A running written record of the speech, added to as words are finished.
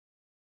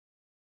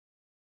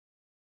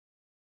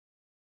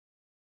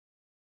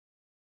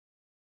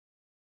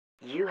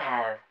You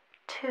have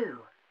 2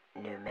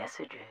 new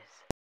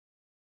messages.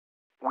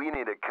 We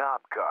need a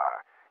cop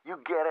car.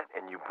 You get it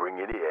and you bring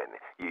it in.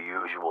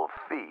 Your usual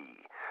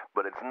fee.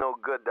 But it's no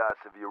good to us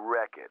if you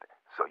wreck it.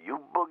 So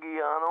you boogie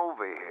on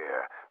over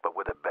here, but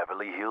with a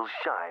Beverly Hills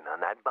shine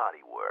on that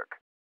bodywork.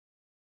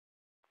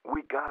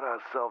 We got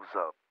ourselves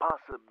a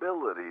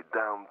possibility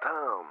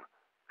downtown.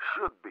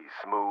 Should be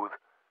smooth.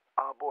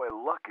 Our boy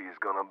Lucky's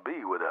gonna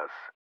be with us.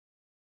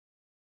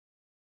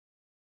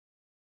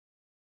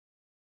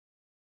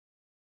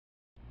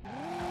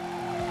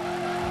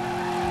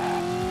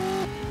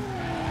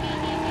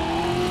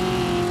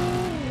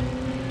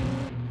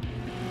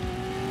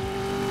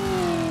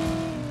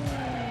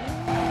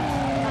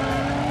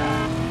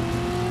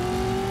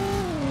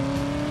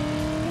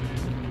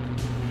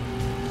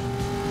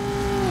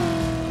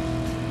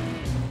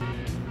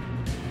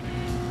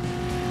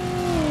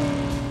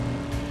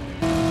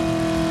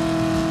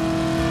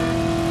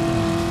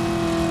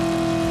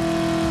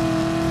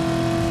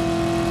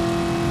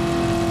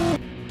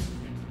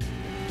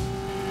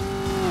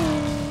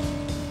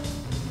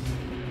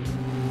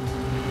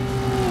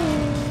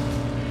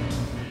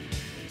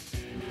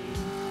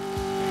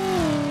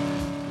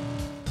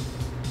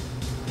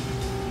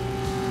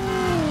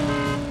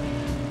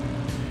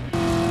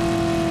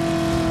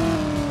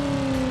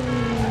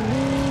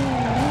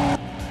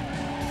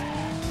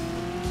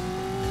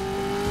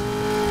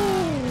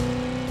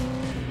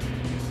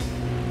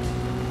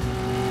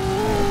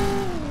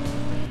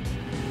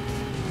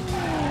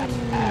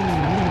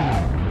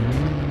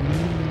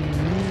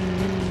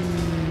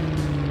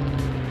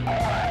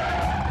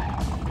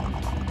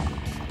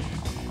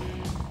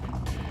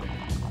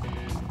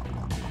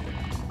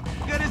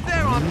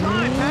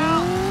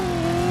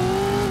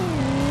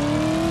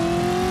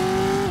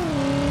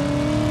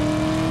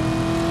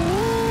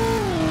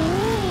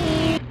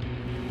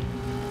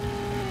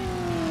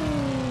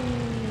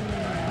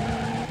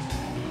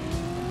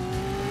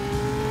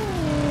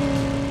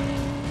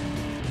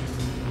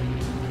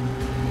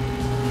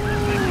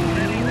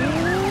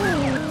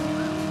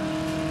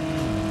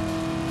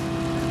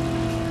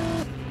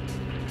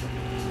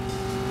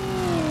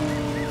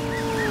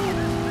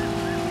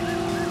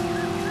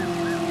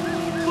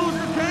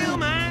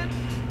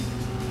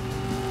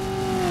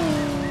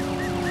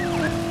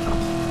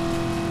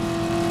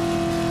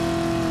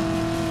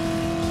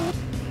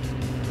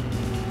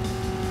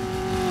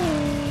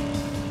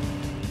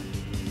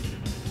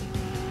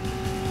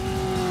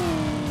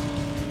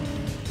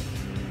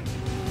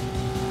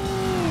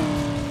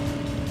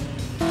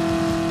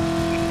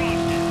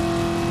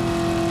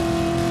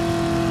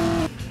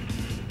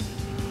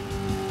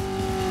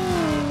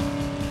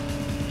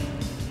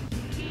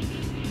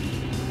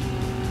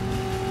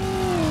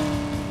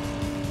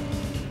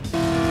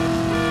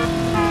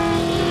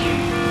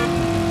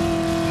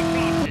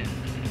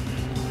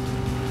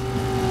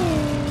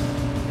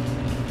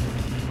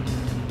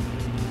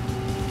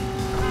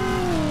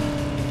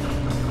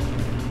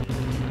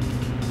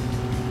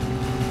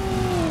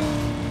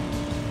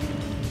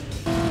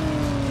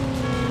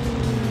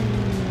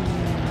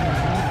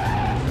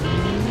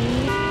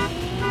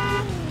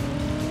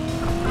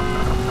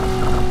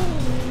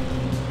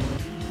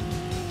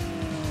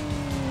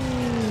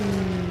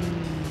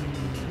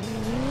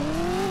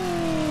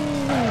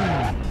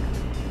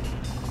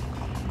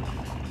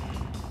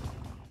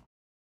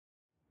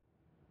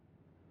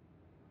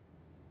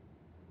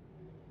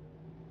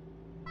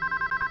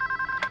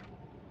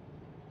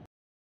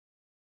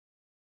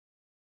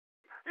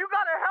 You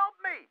gotta help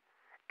me!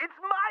 It's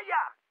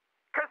Maya!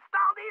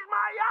 Castaldi's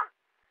Maya?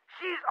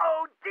 She's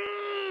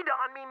OD'd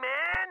on me,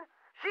 man!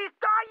 She's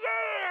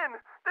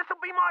dying!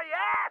 This'll be my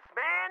ass,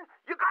 man!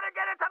 You gotta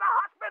get her to the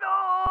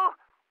hospital!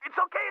 It's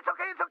okay, it's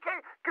okay, it's okay!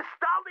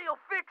 Castaldi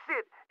will fix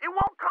it! It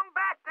won't come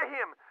back to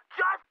him!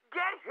 Just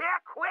get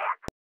here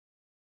quick!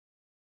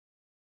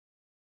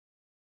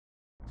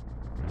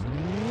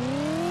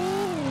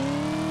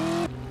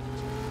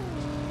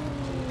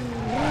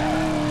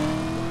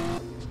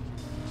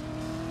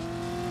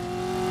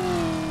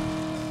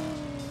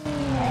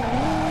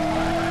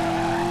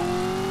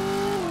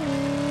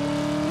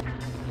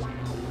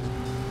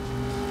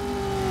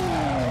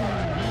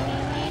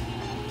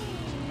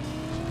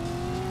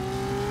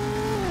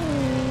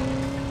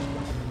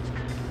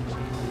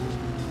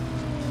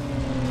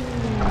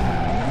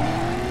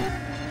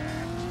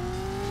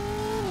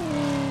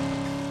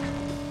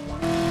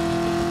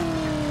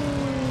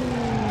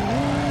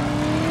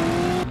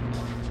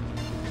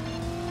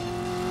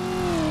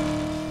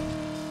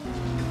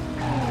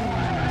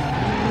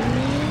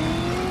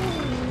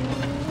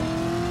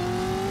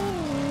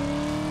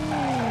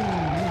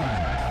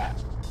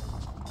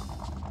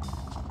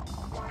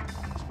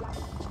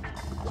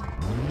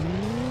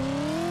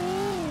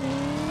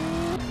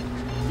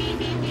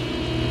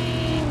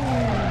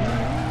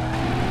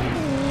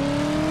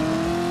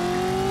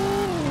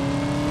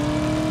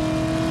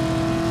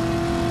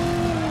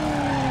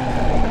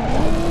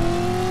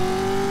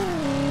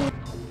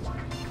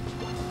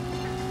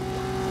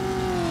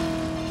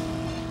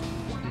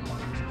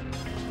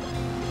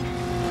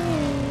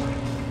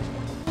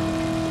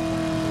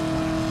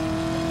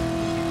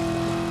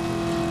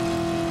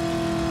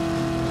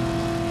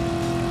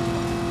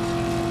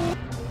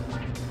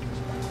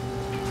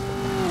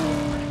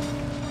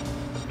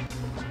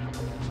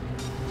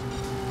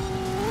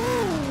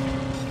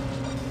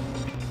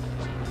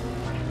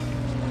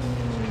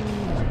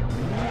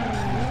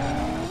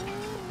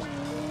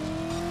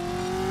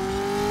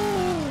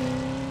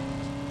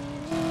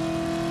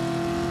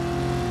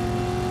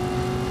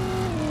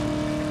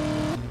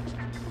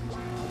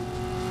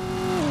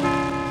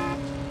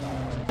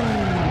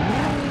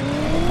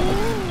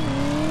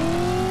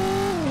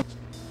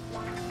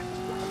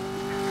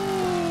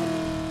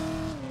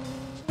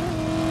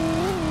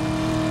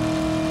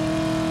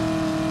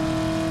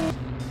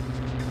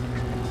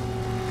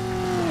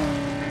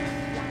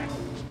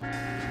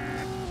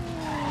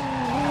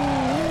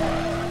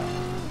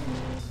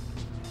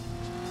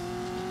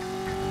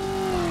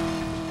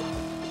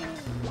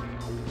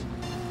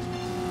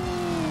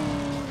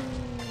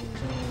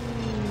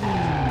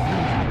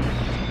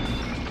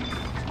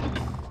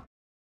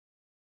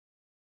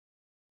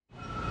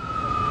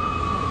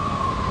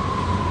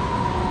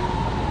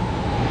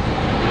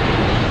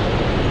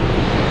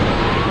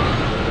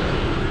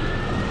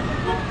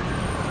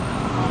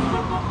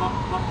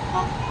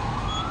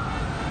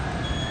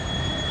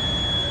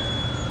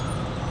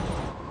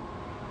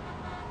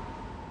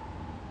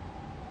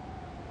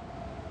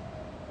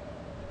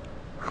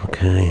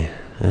 Okay,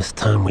 this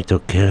time we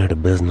took care of the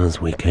business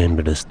we came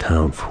to this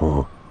town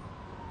for.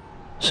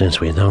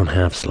 Since we don't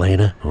have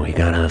Slater, we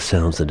got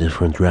ourselves a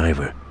different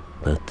driver.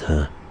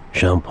 But,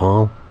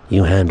 Jean-Paul,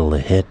 you handle the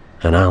hit,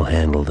 and I'll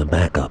handle the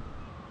backup.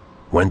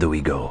 When do we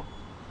go?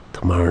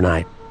 Tomorrow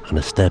night, on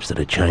the steps of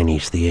the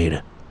Chinese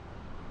Theater.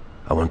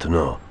 I want to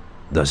know,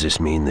 does this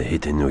mean the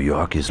hit in New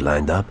York is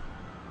lined up?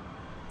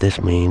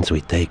 This means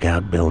we take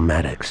out Bill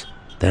Maddox.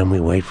 Then we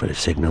wait for the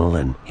signal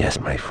and,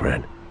 yes, my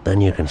friend, then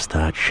you can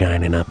start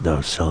shining up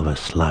those silver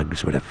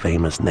slugs with a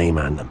famous name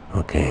on them.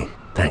 Okay,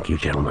 thank you,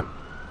 gentlemen.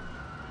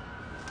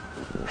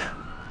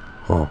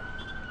 Oh,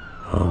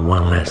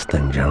 one last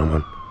thing,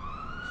 gentlemen.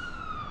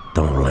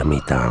 Don't let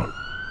me down.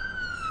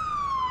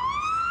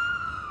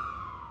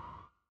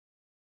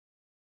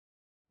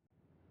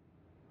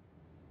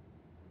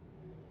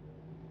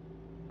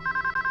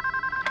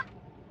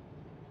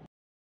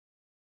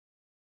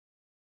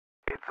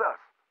 It's us.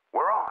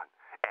 We're on.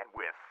 And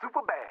we're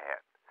super bad.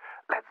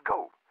 Let's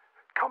go.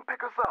 Come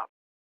pick us up.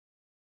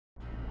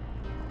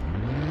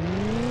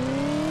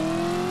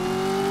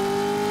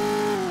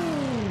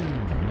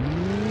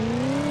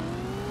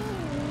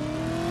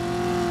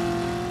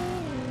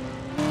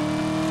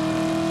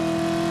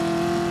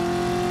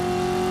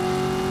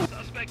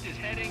 Suspect is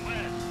heading west.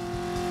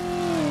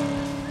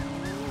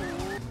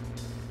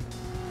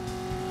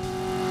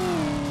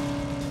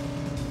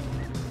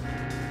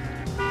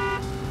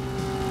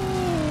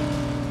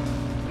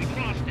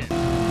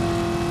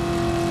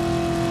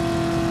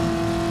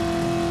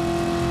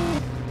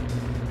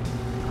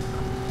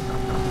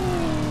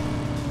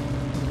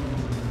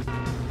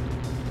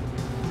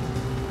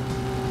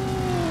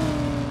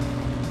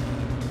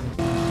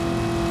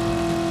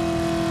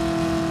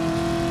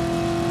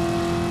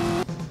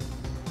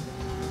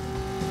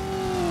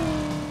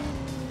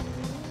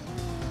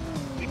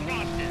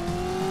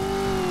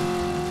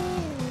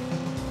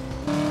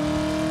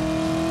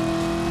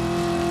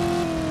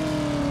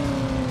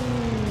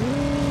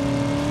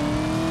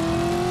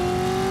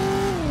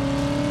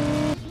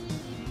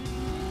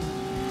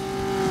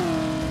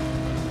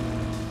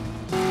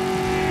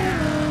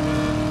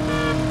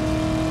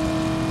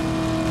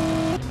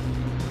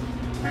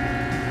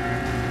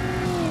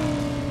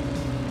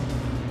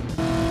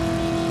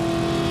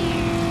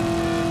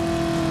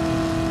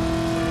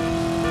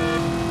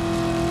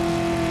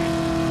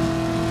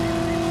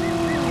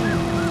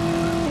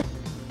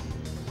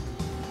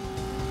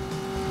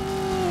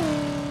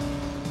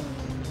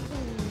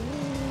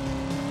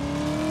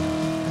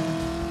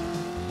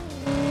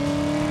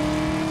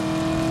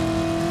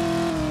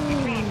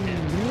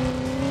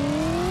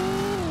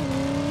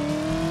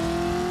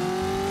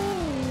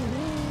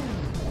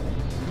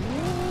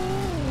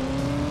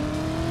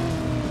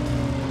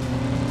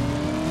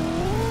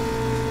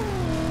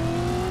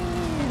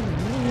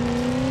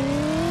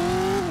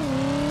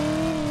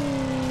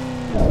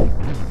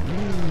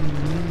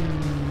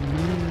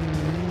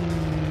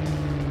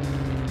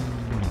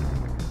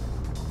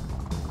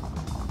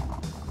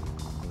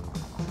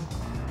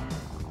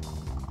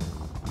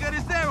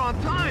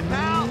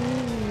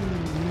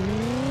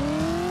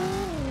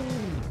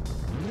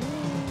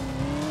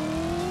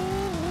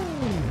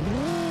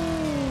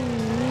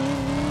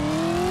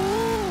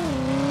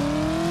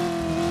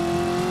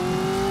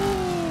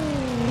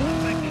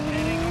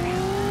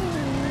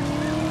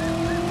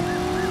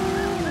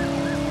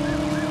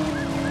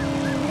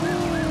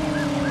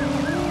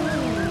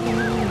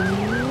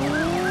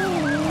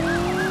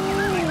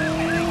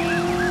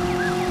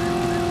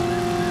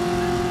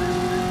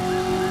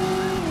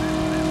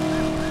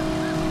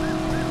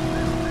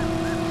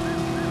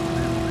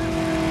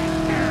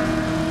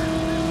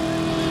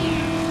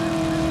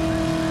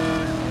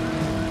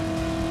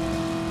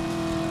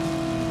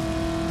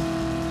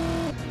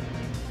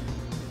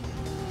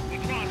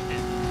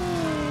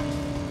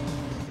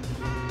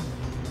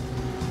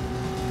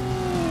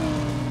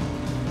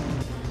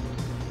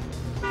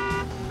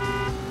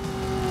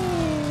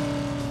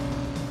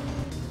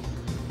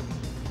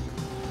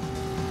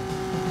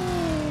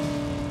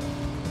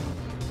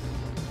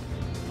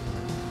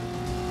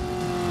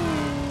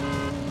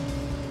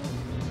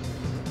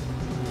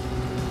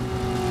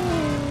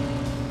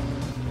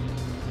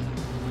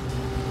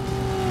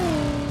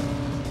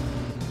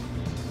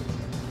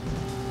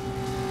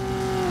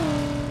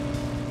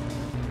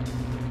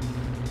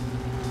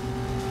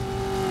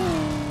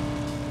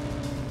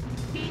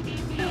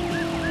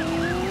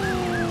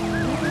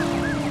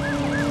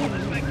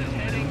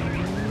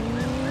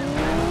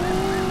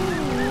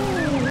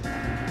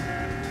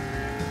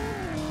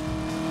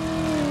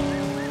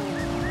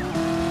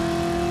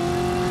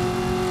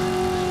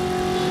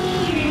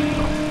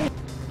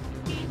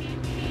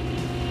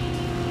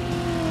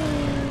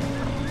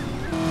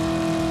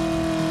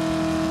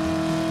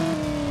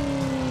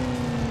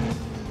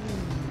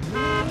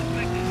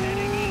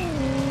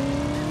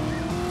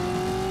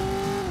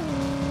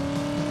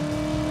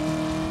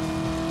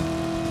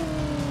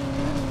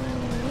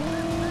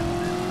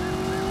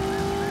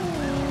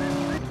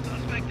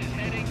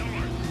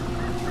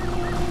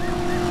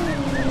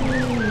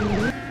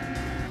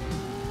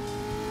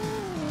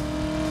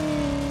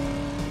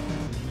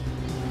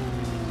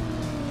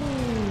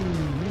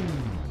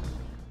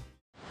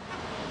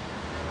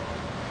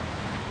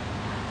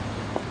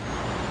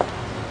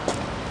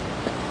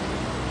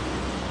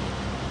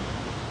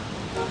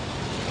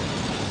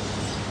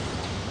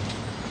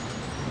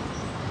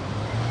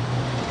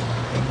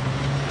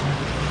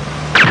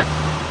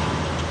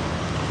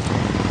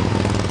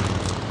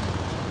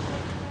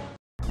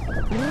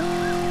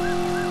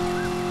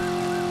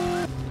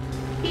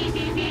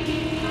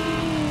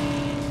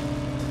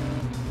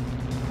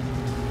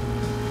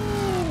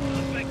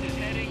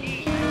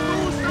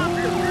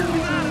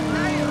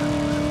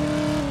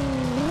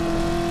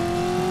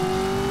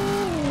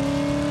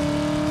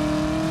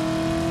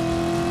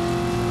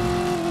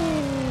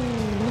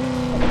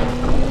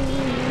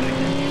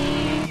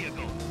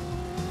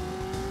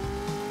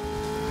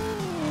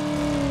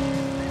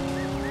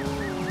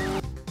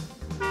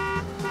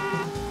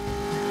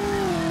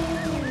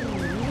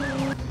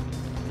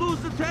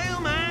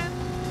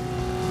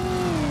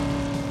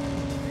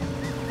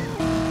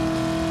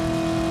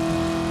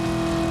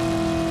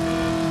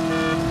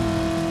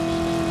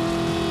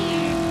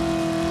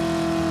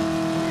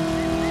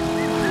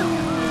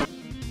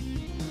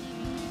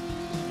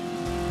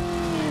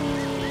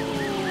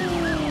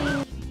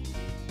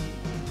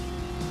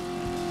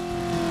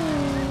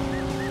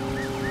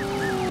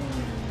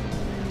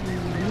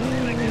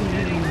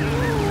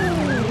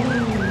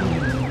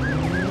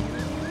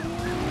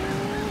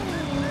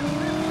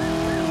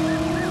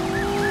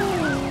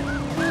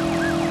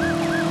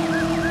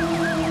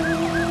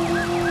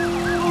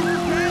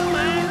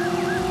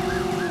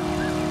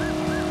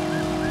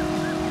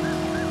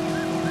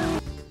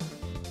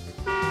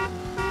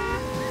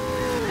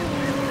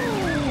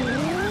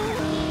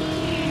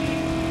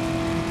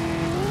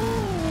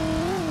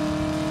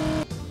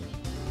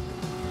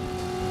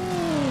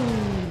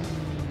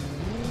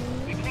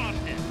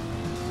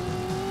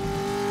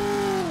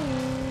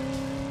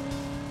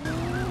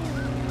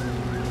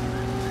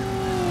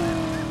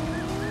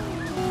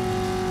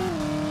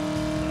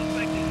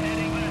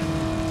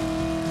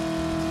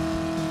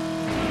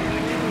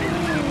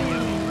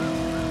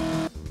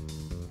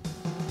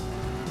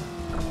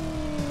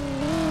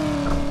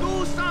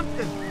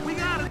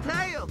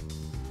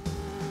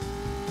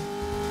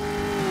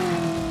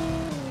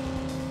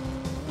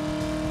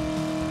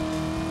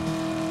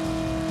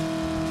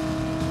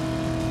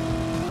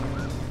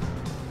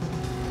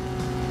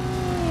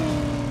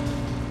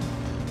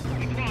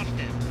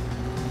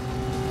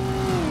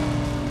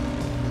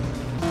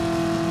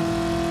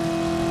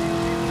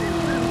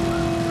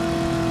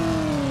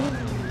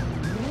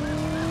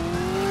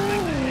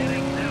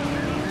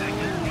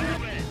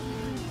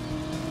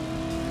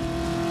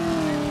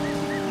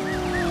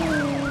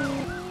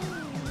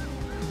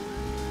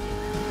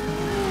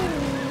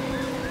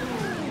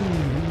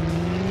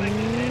 Suspect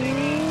is heading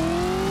west.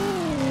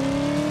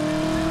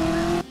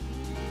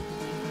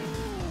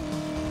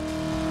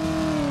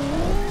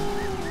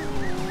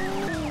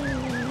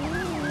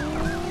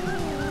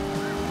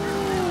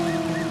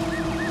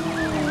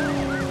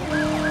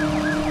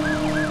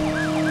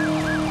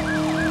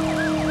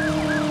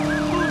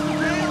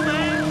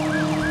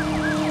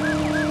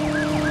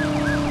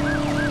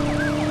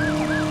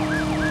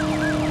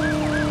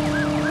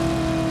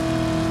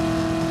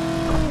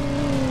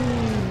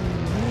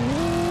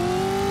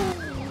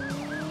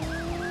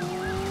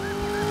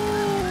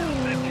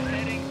 Suspect is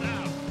heading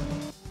south.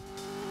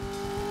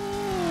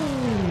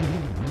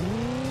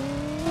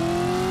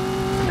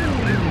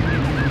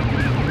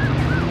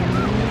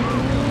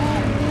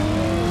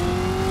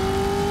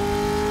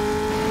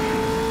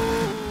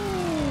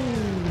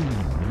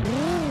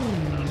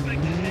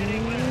 Suspect is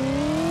heading west.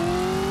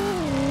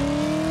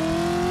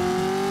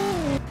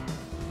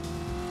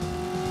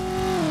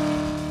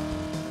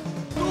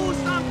 Do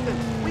something!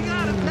 We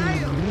gotta pay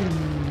him!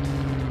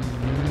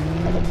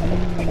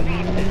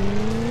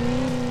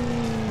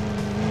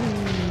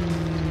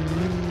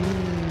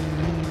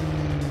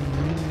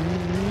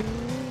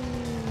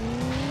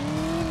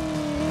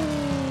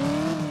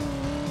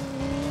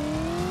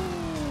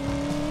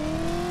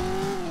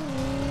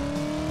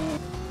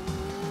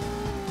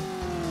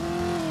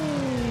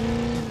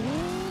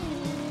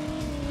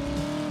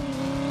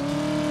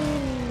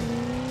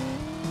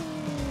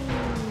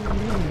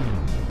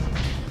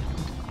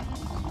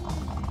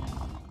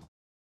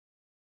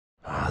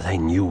 They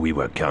knew we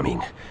were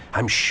coming.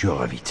 I'm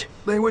sure of it.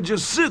 They were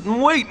just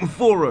sitting waiting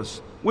for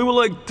us. We were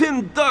like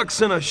tin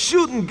ducks in a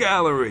shooting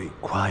gallery.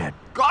 Quiet.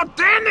 God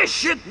damn this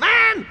shit,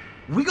 man!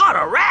 We got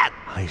a rat!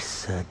 I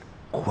said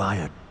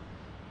quiet.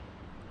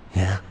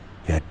 Yeah,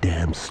 you're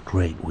damn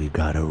straight we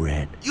got a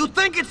rat. You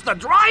think it's the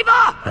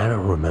driver? I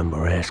don't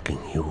remember asking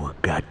you a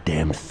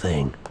goddamn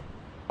thing.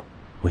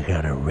 We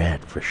got a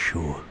rat for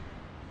sure.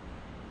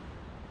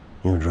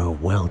 You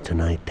drove well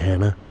tonight,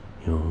 Tanner.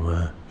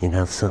 You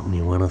got something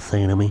you want to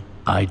say to me?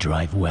 I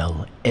drive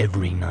well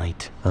every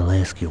night. I'll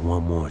ask you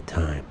one more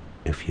time.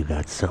 If you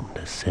got something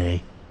to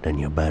say, then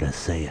you better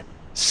say it.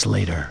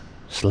 Slater.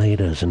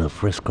 Slater's in a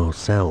Frisco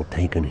cell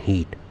taking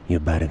heat.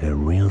 You better get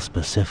real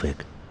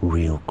specific,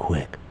 real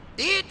quick.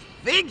 It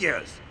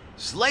figures.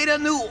 Slater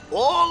knew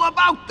all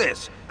about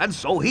this, and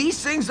so he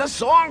sings a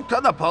song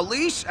to the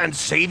police and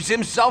saves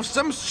himself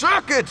some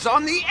circuits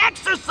on the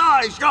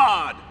exercise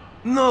yard.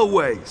 No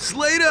way.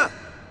 Slater?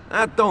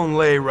 That don't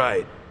lay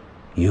right.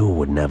 You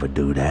would never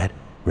do that,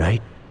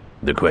 right?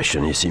 The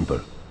question is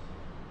simple.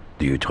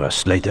 Do you trust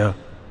Slater,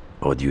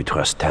 or do you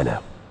trust Tanner?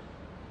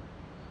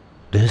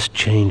 This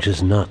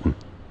changes nothing.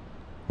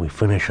 We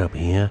finish up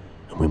here,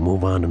 and we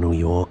move on to New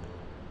York,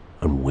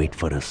 and wait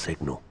for the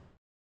signal.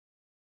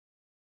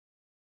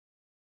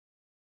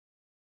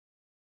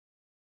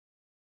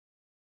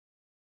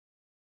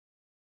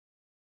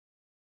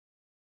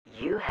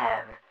 You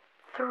have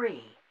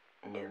 3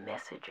 new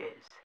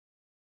messages.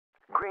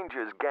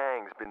 Granger's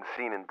gang's been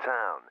seen in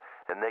town,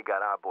 and they got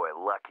our boy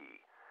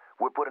Lucky.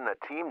 We're putting a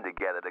team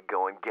together to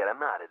go and get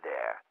him out of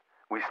there.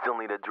 We still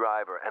need a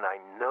driver, and I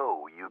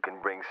know you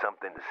can bring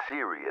something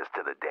serious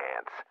to the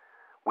dance.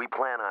 We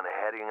plan on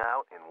heading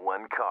out in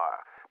one car,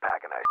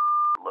 packing a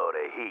load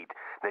of heat,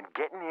 then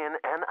getting in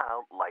and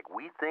out like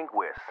we think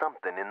we're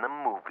something in the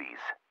movies.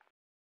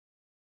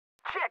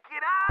 Check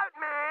it out,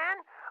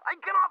 man! I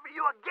can offer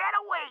you a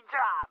getaway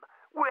job!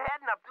 We're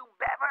heading up to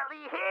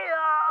Beverly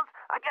Hills!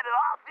 I got it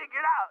all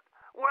figured out!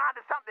 We're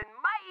onto something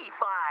mighty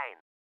fine!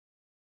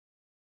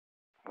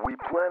 We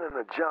planning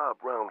a job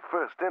round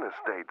First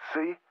Interstate,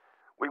 see?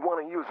 We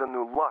want to use a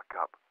new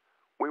lockup.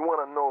 We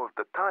want to know if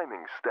the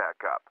timings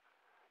stack up.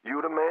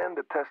 You the man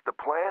to test the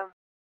plan?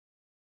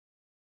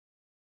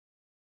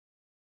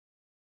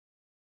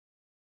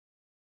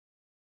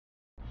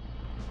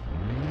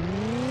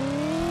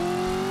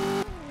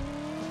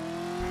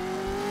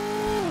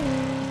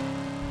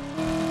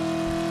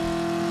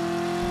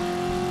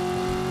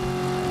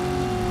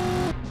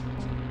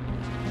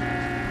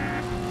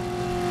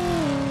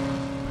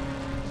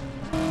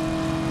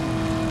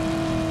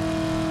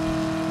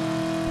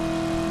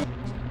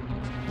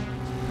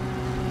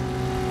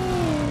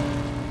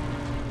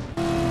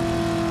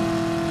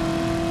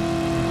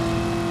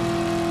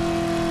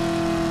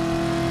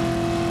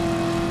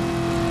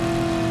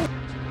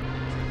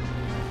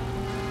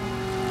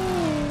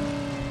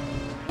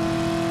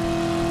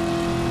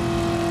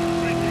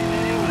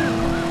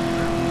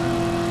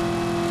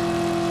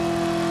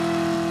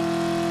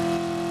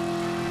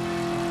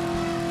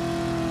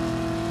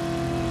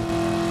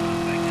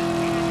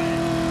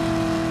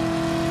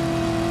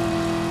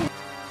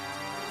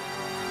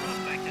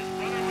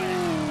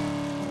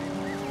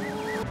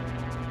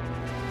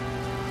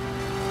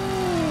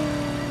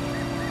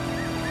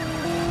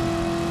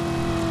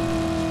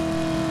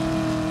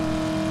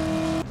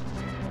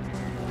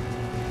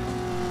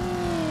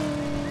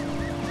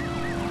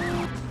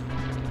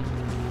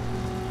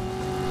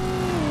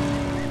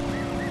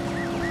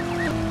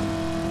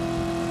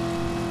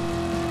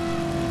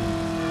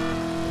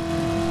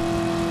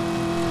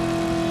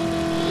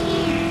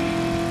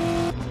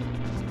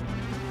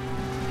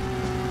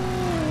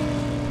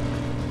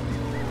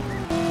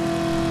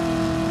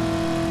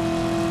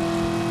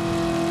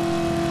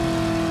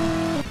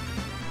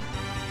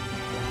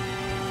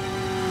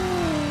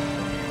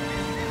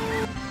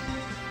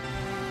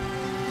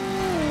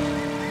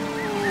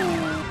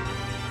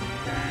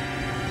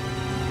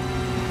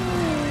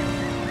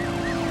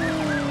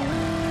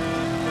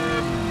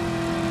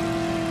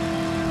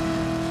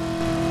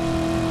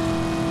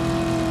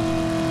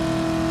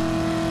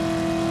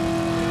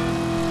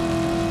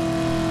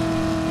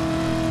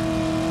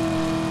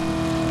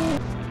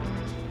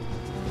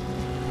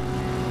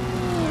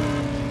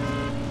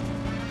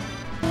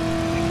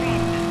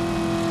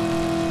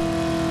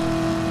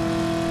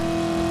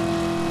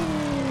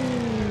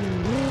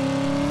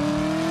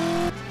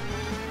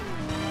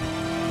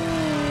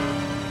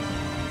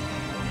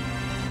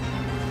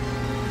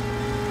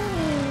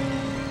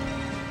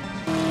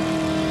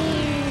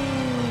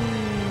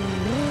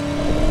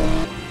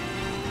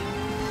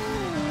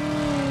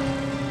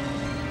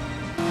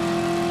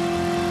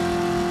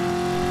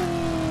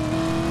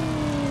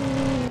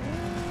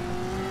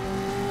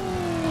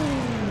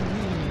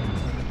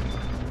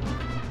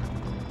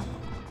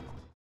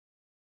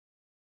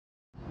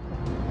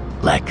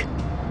 Lek.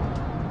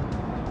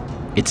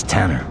 It's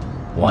Tanner.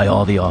 Why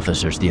all the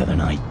officers the other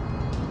night?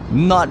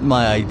 Not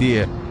my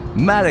idea.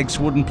 Maddox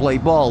wouldn't play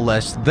ball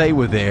unless they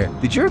were there.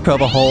 Did your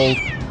cover hold?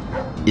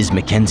 Is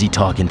Mackenzie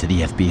talking to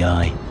the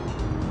FBI?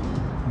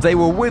 They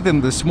were with him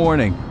this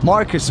morning.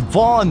 Marcus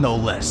Vaughn, no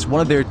less. One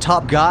of their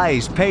top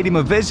guys paid him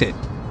a visit.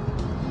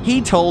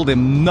 He told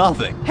him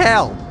nothing.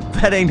 Hell,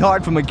 that ain't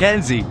hard for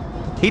Mackenzie.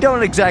 He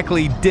don't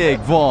exactly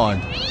dig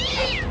Vaughn.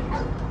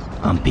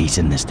 I'm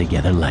piecing this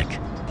together, Lek.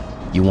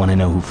 You want to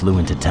know who flew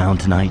into town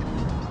tonight?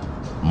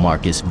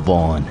 Marcus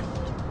Vaughn.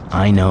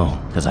 I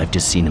know, because I've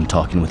just seen him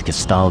talking with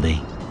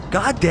Castaldi.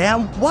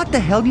 Goddamn, what the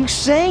hell you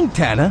saying,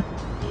 Tanner?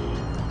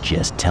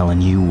 Just telling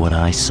you what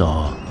I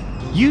saw.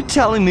 You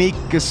telling me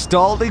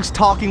Castaldi's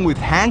talking with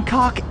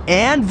Hancock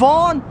and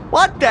Vaughn?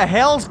 What the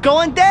hell's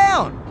going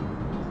down?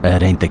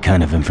 That ain't the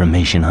kind of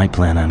information I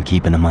plan on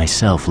keeping to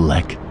myself,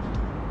 Lek.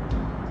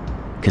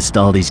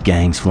 Castaldi's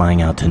gang's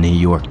flying out to New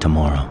York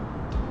tomorrow.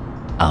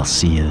 I'll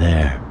see you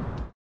there.